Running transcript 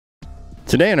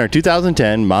Today in our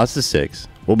 2010 Mazda 6,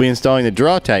 we'll be installing the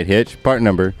Draw-Tite hitch, part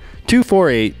number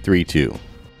 24832.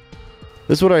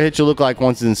 This is what our hitch will look like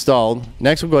once it's installed.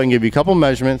 Next, we'll go ahead and give you a couple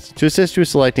measurements to assist you with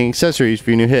selecting accessories for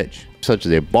your new hitch, such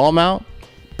as a ball mount,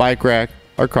 bike rack,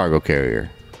 or cargo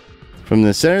carrier. From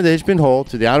the center of the hitch pin hole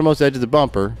to the outermost edge of the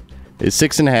bumper is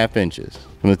 6.5 inches.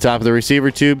 From the top of the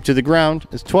receiver tube to the ground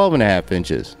is 12.5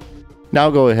 inches. Now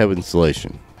I'll go ahead with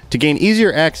installation. To gain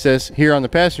easier access here on the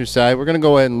passenger side, we're going to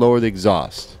go ahead and lower the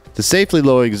exhaust. To safely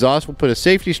lower the exhaust, we'll put a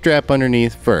safety strap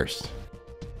underneath first.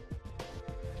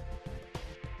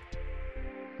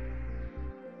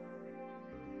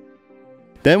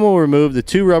 Then we'll remove the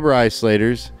two rubber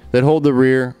isolators that hold the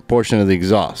rear portion of the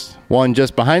exhaust. One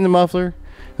just behind the muffler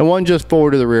and one just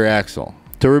forward of the rear axle.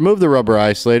 To remove the rubber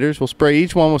isolators, we'll spray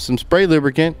each one with some spray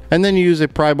lubricant and then use a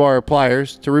pry bar or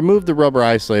pliers to remove the rubber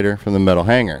isolator from the metal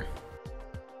hanger.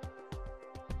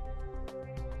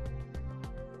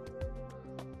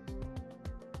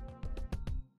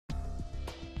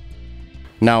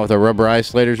 Now with our rubber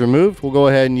isolators removed, we'll go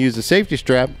ahead and use the safety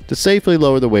strap to safely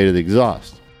lower the weight of the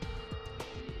exhaust.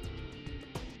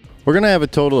 We're going to have a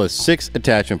total of 6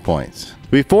 attachment points.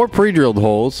 We have 4 pre-drilled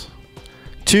holes,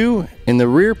 2 in the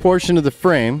rear portion of the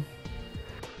frame,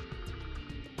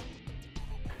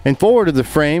 and forward of the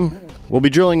frame we'll be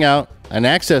drilling out an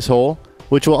access hole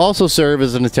which will also serve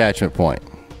as an attachment point.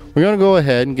 We're going to go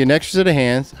ahead and get an extra set of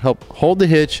hands, help hold the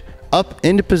hitch up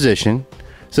into position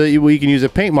so that we can use a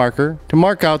paint marker to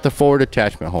mark out the forward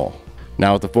attachment hole.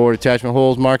 Now with the forward attachment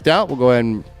holes marked out, we'll go ahead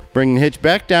and bring the hitch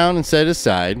back down and set it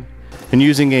aside, and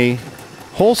using a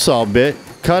hole saw bit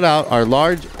cut out our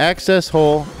large access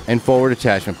hole and forward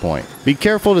attachment point. Be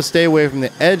careful to stay away from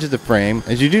the edge of the frame,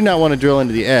 as you do not want to drill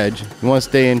into the edge. You want to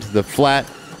stay into the flat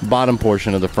bottom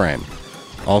portion of the frame.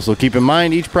 Also keep in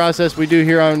mind, each process we do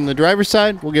here on the driver's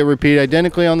side will get repeated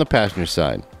identically on the passenger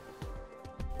side.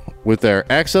 With our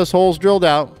access holes drilled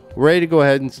out, we're ready to go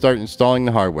ahead and start installing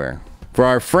the hardware. For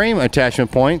our frame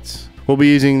attachment points, we'll be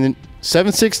using the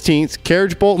 7/16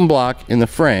 carriage bolt and block in the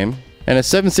frame, and a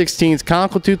 7/16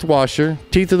 conical tooth washer,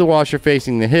 teeth of the washer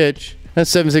facing the hitch, and a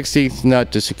 7/16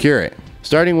 nut to secure it.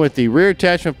 Starting with the rear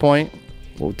attachment point,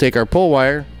 we'll take our pull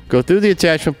wire, go through the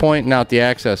attachment point and out the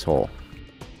access hole.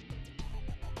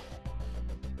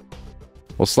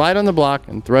 We'll slide on the block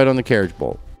and thread on the carriage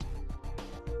bolt.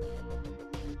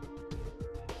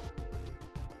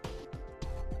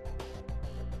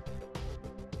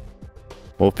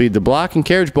 We'll feed the block and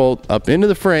carriage bolt up into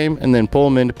the frame and then pull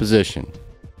them into position.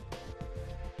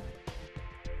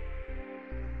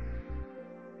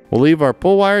 We'll leave our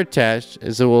pull wire attached,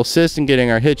 as it will assist in getting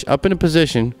our hitch up into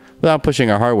position without pushing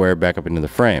our hardware back up into the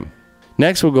frame.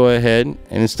 Next, we'll go ahead and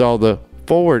install the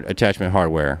forward attachment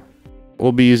hardware.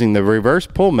 We'll be using the reverse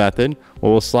pull method,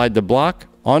 where we'll slide the block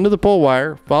onto the pull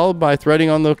wire, followed by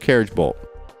threading on the carriage bolt.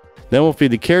 Then we'll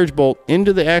feed the carriage bolt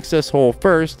into the access hole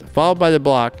first, followed by the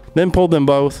block, then pull them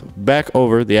both back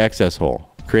over the access hole,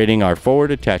 creating our forward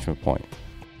attachment point.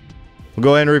 We'll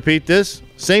go ahead and repeat this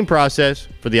same process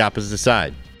for the opposite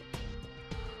side.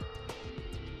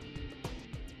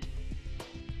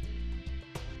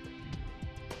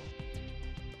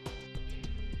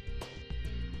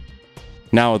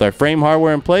 Now with our frame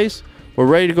hardware in place, we're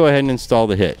ready to go ahead and install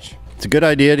the hitch. It's a good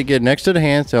idea to get an extra set of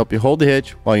hands to help you hold the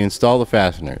hitch while you install the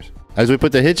fasteners. As we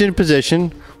put the hitch in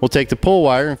position, we'll take the pull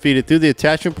wire and feed it through the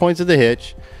attachment points of the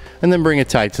hitch, and then bring it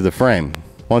tight to the frame.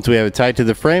 Once we have it tight to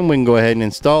the frame, we can go ahead and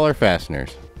install our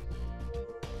fasteners.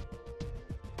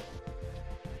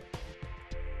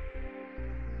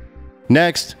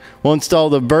 Next, we'll install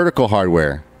the vertical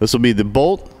hardware. This will be the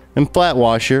bolt and flat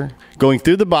washer going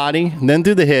through the body, then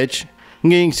through the hitch,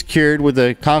 and getting secured with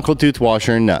a conical tooth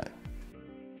washer and nut.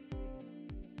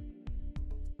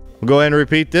 We'll go ahead and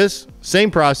repeat this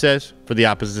same process for the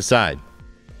opposite side.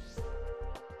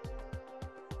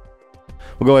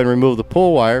 We'll go ahead and remove the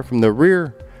pull wire from the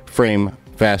rear frame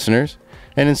fasteners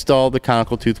and install the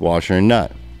conical tooth washer and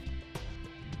nut.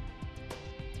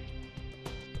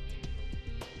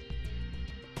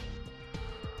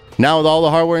 Now with all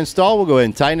the hardware installed, we'll go ahead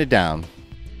and tighten it down.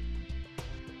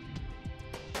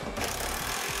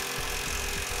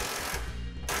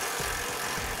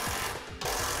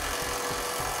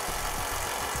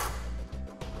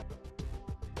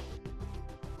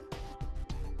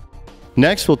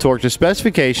 Next, we'll torque the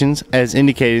specifications as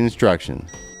indicated in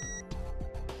instructions.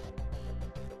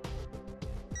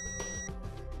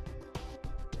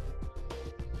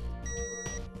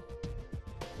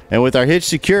 And with our hitch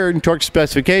secured and torque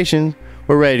specifications,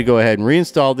 we're ready to go ahead and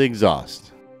reinstall the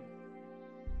exhaust.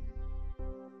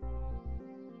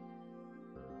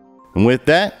 And with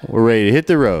that, we're ready to hit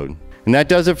the road. And that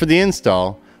does it for the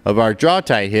install of our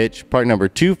Draw-Tite hitch, part number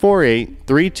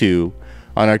 24832,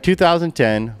 on our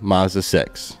 2010 Mazda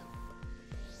 6.